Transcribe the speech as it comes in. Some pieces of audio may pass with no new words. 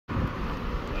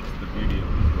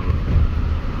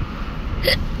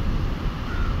You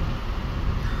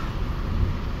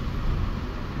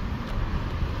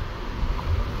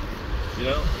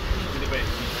know,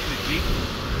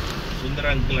 Sundar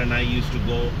uncle and I used to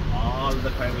go all the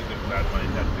time with the grandma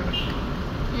in that direction,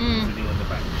 sitting on the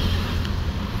back.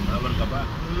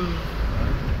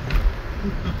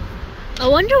 I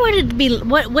wonder what it'd be,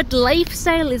 what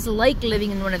lifestyle is like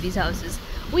living in one of these houses.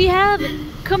 We have,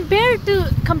 compared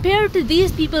to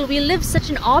these people, we live such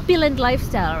an opulent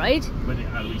lifestyle, right? But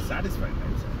are we satisfied?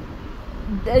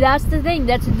 That's the thing.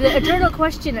 That's the eternal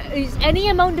question. Is any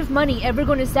amount of money ever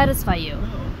going to satisfy you?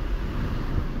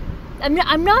 No.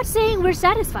 I'm not saying we're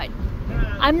satisfied.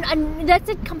 That's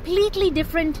a completely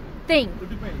different thing.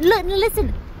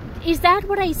 Listen, is that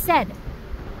what I said?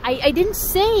 I didn't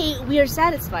say we are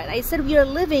satisfied. I said we are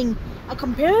living a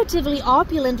comparatively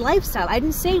opulent lifestyle. I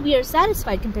didn't say we are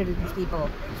satisfied compared to these people.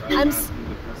 What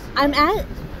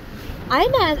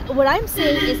I'm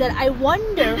saying is that I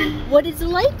wonder what it's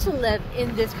like to live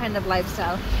in this kind of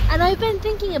lifestyle. And I've been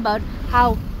thinking about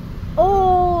how,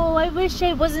 oh, I wish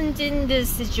I wasn't in this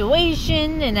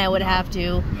situation and I would have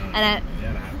to.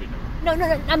 No,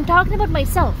 I'm talking about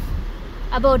myself.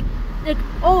 About, like,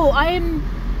 oh, I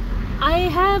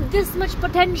have this much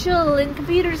potential in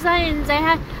computer science.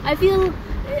 I feel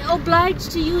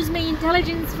obliged to use my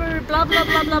intelligence for blah blah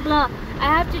blah blah blah. I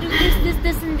have to do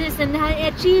this and this and I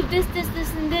achieve this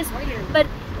and this. But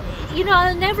you know,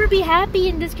 I'll never be happy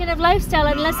in this kind of lifestyle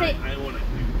unless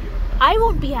I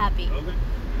won't be happy. Okay.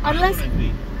 Unless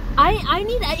I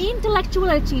need intellectual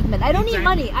achievement. I don't need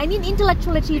money. I need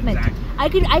intellectual achievement.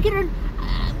 Exactly. I can earn,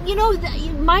 you know,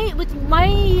 with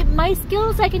my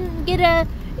skills I can get a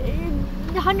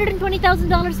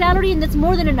 $120,000 salary, and that's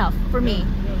more than enough for me.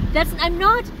 I'm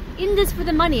not in this for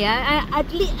the money.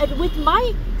 At least with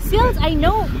my skills, I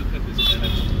know.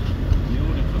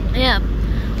 Yeah,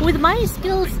 with my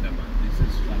skills.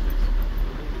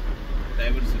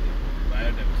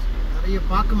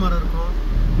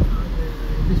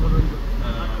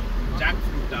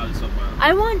 Jackfruit also.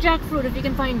 I want jackfruit if you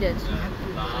can find it.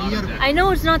 I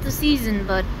know it's not the season,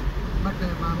 but.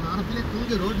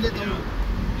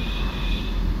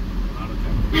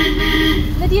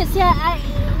 But yes, yeah,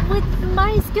 with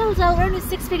my skills, I'll earn a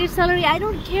 6-figure salary. I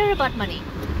don't care about money.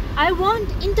 I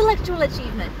want intellectual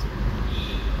achievement.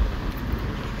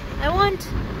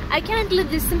 I can't live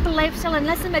this simple lifestyle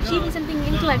unless I'm achieving something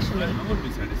intellectually. I won't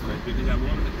be satisfied because I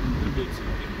want to contribute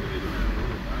something to the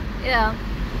humanity. Yeah.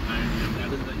 And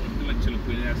that is the intellectual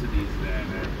curiosity is there,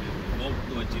 and hope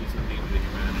to achieve something to the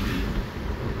humanity.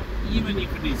 Even if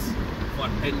it is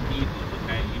for 10 people,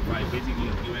 okay? If I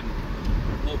basically given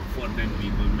hope for 10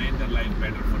 people, made their life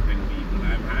better for 10 people,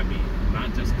 I'm happy.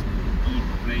 Not just eat,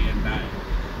 pray and die.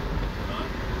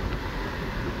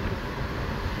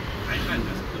 I can't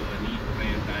just eat, pray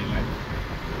and die life.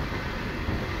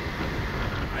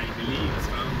 I believe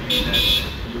strongly that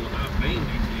you have brain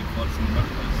actually for some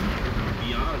purpose.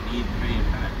 We all eat, pray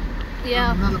and die.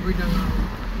 Yeah.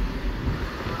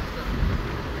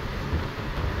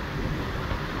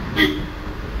 You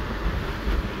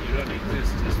don't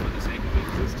exist just for the sake of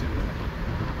existing.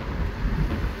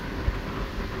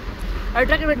 Are you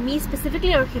talking about me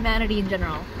specifically or humanity in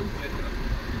general?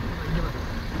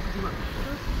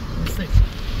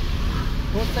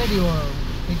 What side you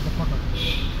take the photo?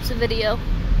 It's a video.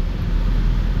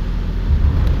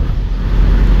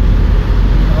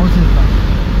 House is that.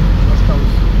 First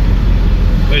house.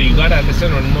 Well, you gotta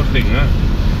understand one more thing, huh?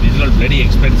 These are all bloody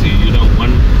expensive. You know,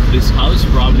 this house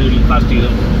probably will cost you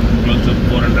close to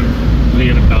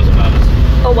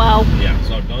 $300,000. Oh wow. Yeah,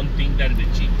 so don't think that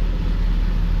it's cheap.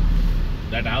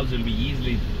 That house will be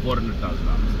easily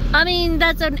 $400,000. I mean,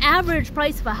 that's an average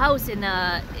price of a house in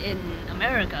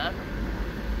America.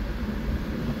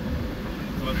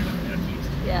 Florida, at least.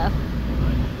 Yeah.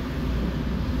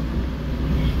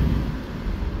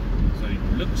 So it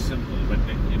looks simple, but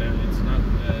you know, it's not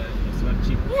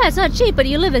cheap. Yeah, it's not cheap, but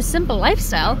you live a simple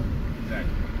lifestyle.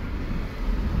 Exactly.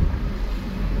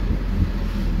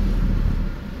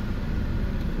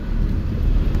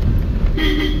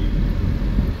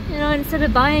 You know, instead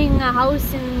of buying a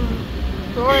house in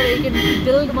Florida, you can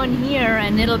build one here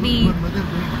and it'll be...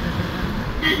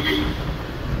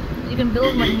 You can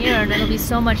build one here and it'll be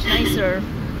so much nicer.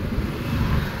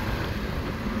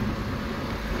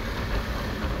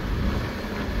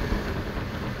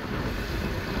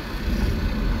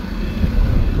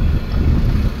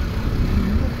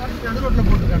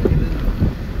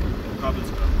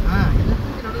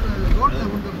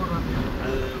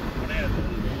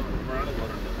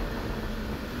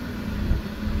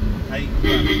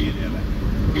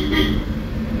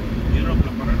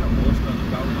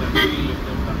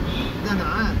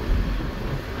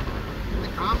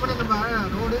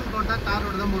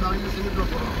 தான் போடுவாங்க, இல்லை cement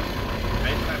road போடுவாங்க.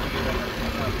 Light traffic இதெல்லாம் இருக்குல்ல,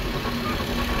 நம்ம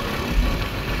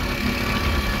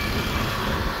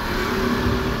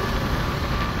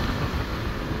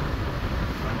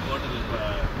hotel இப்போ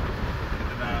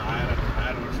கிட்டத்தட்ட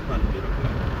 1000 வருஷமா இருக்கு யூரோப்ல.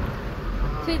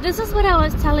 See, this is what I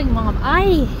was telling Mom. I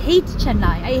hate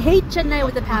Chennai. I hate Chennai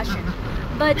with a passion.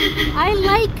 But I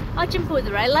like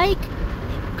Achampudur. I like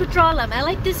Kutralam. I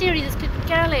like this area, this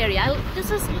Kerala area. This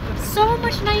is so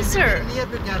much nicer. Near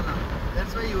to Kerala.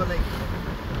 That's why you were like.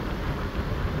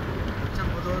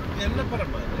 Achampudur. என்ன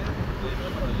பரம் அது? என்ன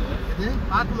பரம் இது? இது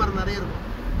பாக்கு மரம் நிறைய இருக்கும்.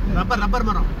 ரப்பர்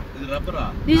மரம். இது ரப்பரா?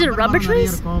 These are rubber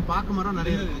trees? இருக்கும். பாக்கு மரம்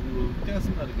நிறைய இருக்கும். இது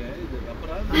வித்தியாசமா இருக்கு. இது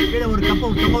ரப்பரா? கீழே ஒரு கப்பை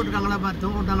தொங்க விட்டுருக்காங்களா பாரு,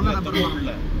 தொங்க விட்டாங்களா ரப்பர் மரம்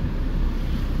இல்ல.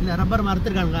 இல்லை ரப்பர் மரம்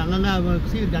எடுத்துருக்காங்க, அங்கங்கே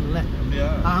சீவிருக்காங்கல்ல. அப்படியா?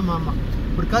 ஆமாம் ஆமாம்.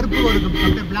 ஒரு கருப்பு ஒரு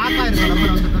அப்படியே பிளாக்காக இருக்கும்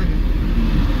ரப்பர் வந்த பிறகு.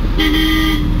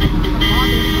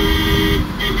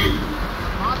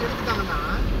 பால் எடுத்துட்டாங்கன்னா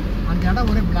அந்த இடம்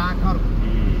ஒரே பிளாக்காக இருக்கும்.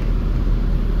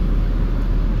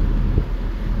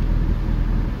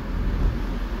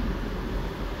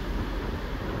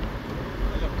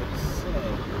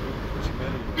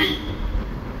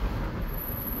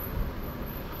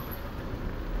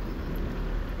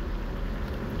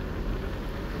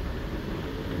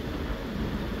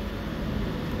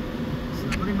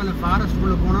 சபரிமலை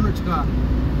ஃபாரஸ்ட்டுக்குள்ளே போனோம்னு வச்சுக்கோ,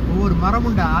 ஒவ்வொரு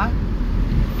மரமுண்டா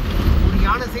ஒரு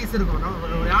யானை சைஸ் இருக்கும்.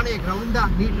 ஒரு யானையை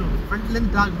கிரவுண்டாக நீட்டு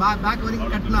ஃப்ரண்ட்லேருந்து பேக்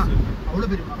வரைக்கும் கட்டினா அவ்வளோ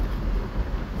பெரிய மரம்.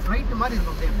 ஃப்ளைட்டு மாதிரி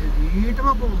இருக்கும், அப்படியே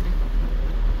நீட்டமாக போகும். அப்படியே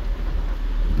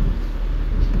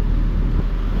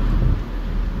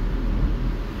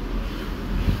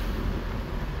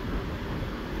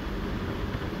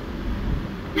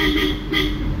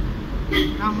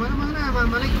நான் முதல்ல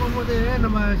மலைக்கு போகும்போது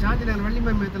நம்ம சாந்தி நகர்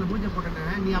வள்ளிமாய் மையத்தில் பூஜை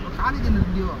போட்டேன். நீ அப்போ காலேஜில்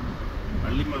இருந்தியோ?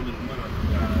 வள்ளிமாய்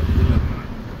இதில்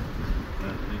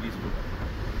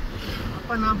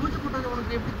அப்போ நான் பூஜை போட்டது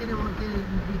உனக்கு எப்படி தெரியும்? உனக்கு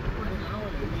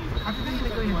அதுதான்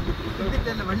எனக்கு எப்படி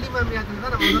தெரியல. வள்ளிமாய் மையத்தில்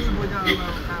தான் நான் முதல் பூஜை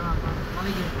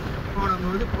மலைக்கு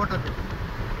போனது போட்டது.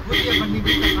 பூஜையை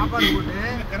பண்ணிட்டு சாப்பாடு போட்டு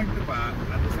கரெக்டுப்பா.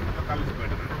 அந்த சமயத்தில் காலேஜ்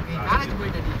போயிட்டேன். காலேஜ்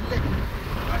போயிட்டேன். இல்லை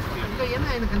இல்லை, ஏன்னா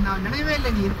எனக்கு நான் நினைவே இல்லை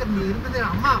நீ இருந்தது.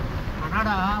 அம்மா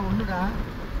அடாடா ஒன்றுடா,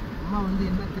 அம்மா வந்து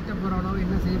என்ன திட்ட போகிறாளோ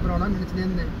என்ன செய்ய போகிறாளோன்னு நினச்சிட்டே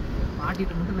இருந்தேன்.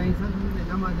 பாட்டிகிட்ட மட்டும் நைஸாக சொன்னது,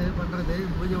 என்னம்மா அது பண்ணுறது,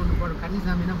 பூஜை ஒன்று போடணும்,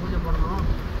 கன்னிசாமினா பூஜை போடணும்,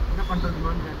 என்ன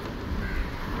பண்ணுறதுமான்னு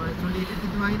சொல்லிட்டு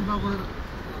திட்டு வாங்கிட்டு போகிறது.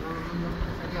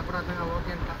 சரி அப்புறம் தாங்க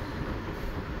ஓகேன்ட்டான்.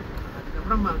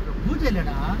 அதுக்கப்புறம் பூஜை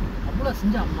இல்லைடா, அவ்வளோ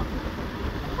செஞ்சா அம்மா,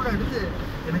 அவ்வளோ எடுத்து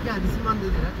எனக்கே அதிசயமாக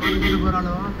இருந்தது. காலேஜில்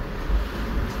போகிறாளோ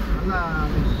நல்லா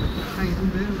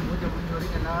இருந்து பூஜை முடிஞ்ச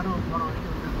வரைக்கும் எல்லாரும் போகிற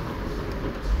வரைக்கும் வந்தாங்க.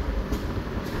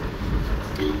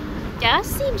 Gas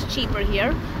seems cheaper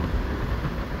here.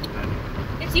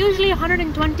 It's usually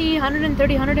 120,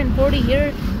 130, 140. Here,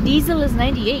 diesel is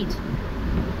 98.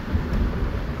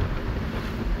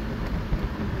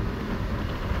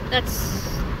 That's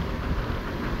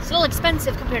still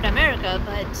expensive compared to America,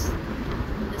 but it's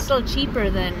still cheaper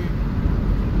than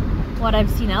what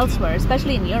I've seen elsewhere,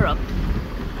 especially in Europe.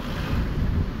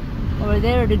 Over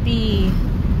there, it'd be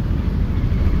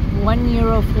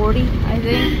 €1.40, I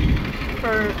think,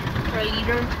 per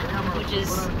liter, which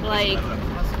is like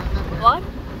what?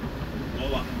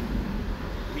 Goa.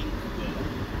 Pink Goa.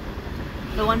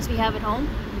 The ones we have at home?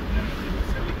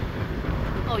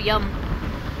 Oh, yum.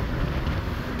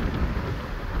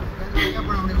 இந்த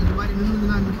மாதிரி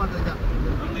நின்று நிப்பாட்டுறதா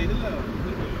அங்கே இதில்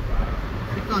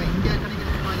இருக்கும். India கிடைக்கிற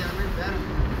மாதிரி வேற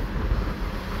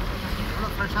எவ்வளோ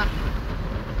ஃப்ரெஷ்ஷாக இருக்கு.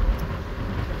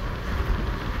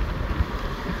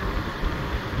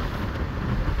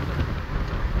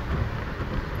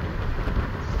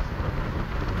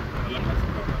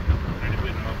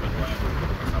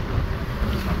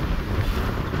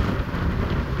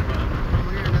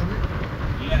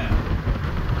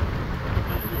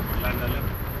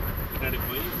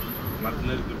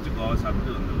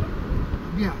 சாப்பிட்டு வந்துடலாம்.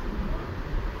 அப்படியா?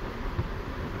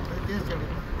 டேஸ்ட்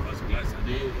எப்படி? First class.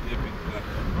 அதே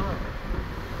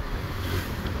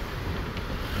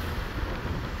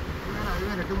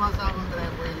அதுவே 2 மாதம் ஆகுங்கிற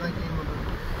போயெல்லாம் கிளீன் பண்ணுறது.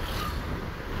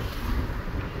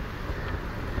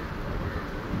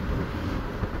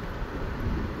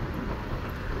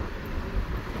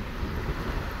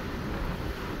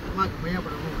 அம்மாவுக்கு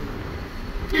மையப்படணும்.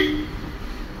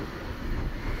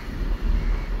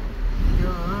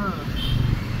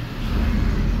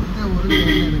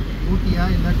 ஊட்டியா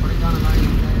இல்லை கொடைக்கானலா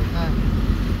இல்லை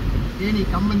தேனி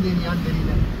கம்மன் தேனியான்னு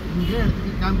தெரியல. இங்கே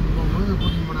இடத்துக்கு கேம்புக்கு போகும்போது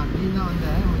கூட்டிட்டு போனார். நீ தான் வந்த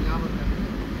உனக்கு ஞாபகம் இருக்காது.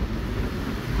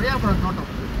 கொய்யாப்பழம் தோட்டம்,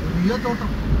 பெரிய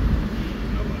தோட்டம்,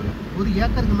 1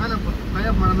 ஏக்கருக்கு மேலே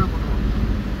கொய்யாப்பழம் தான் போட்டுருவோம்.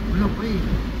 உள்ளே போய்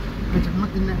சட்டமாக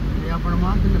தின்னேன்.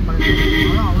 கொய்யாப்பழமாக தின்ன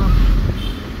பழம் அவ்வளோ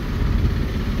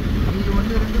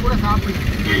கூட சாப்பிடல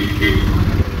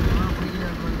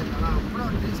அவ்வளோ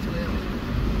டேஸ்ட்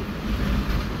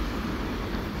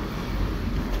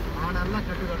நல்லா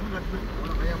கட்டு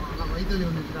அவ்வளோ பயம் நல்லா வயிற்றுலி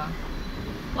வந்துச்சுடா.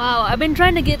 Wow, I've been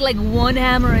trying to get like one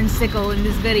hammer and sickle in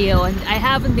this video, and I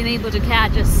haven't been able to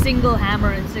catch a single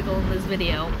hammer and sickle in this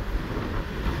video.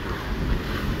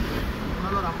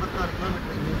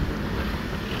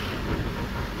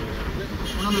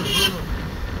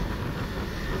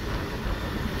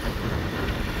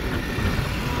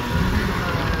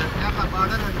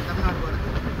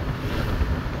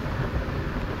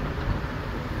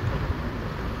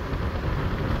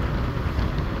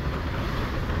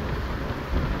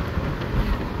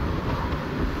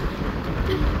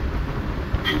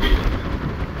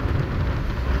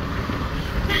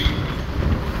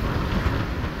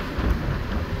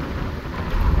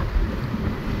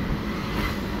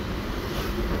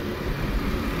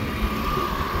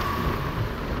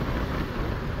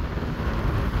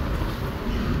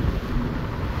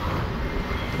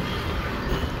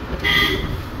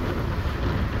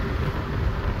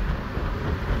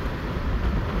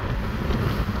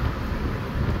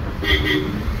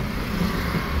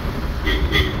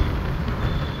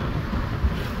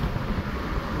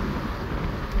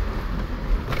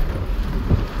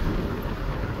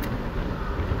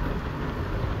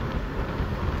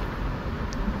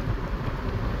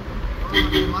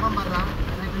 மரம் வர்றான்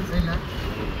சைக்கிள் சைடில்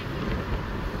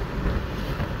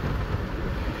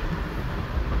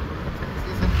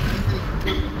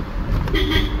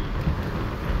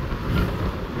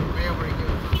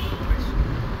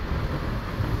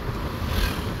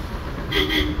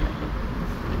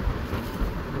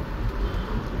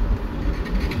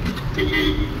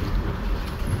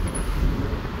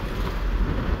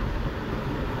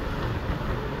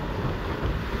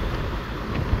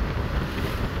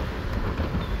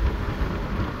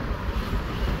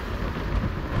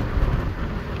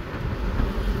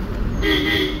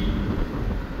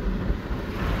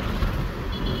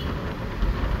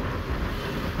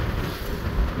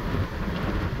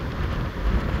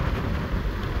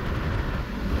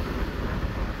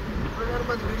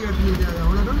video எடுத்து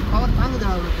அவ்வளோ power தாங்குது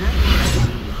அவளுக்கு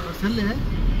cell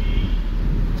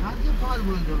சார்ஜே பால்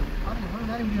போகுது பாருங்க எவ்வளோ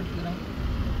நேரம் வீடியோ எடுத்துக்கிறேன்.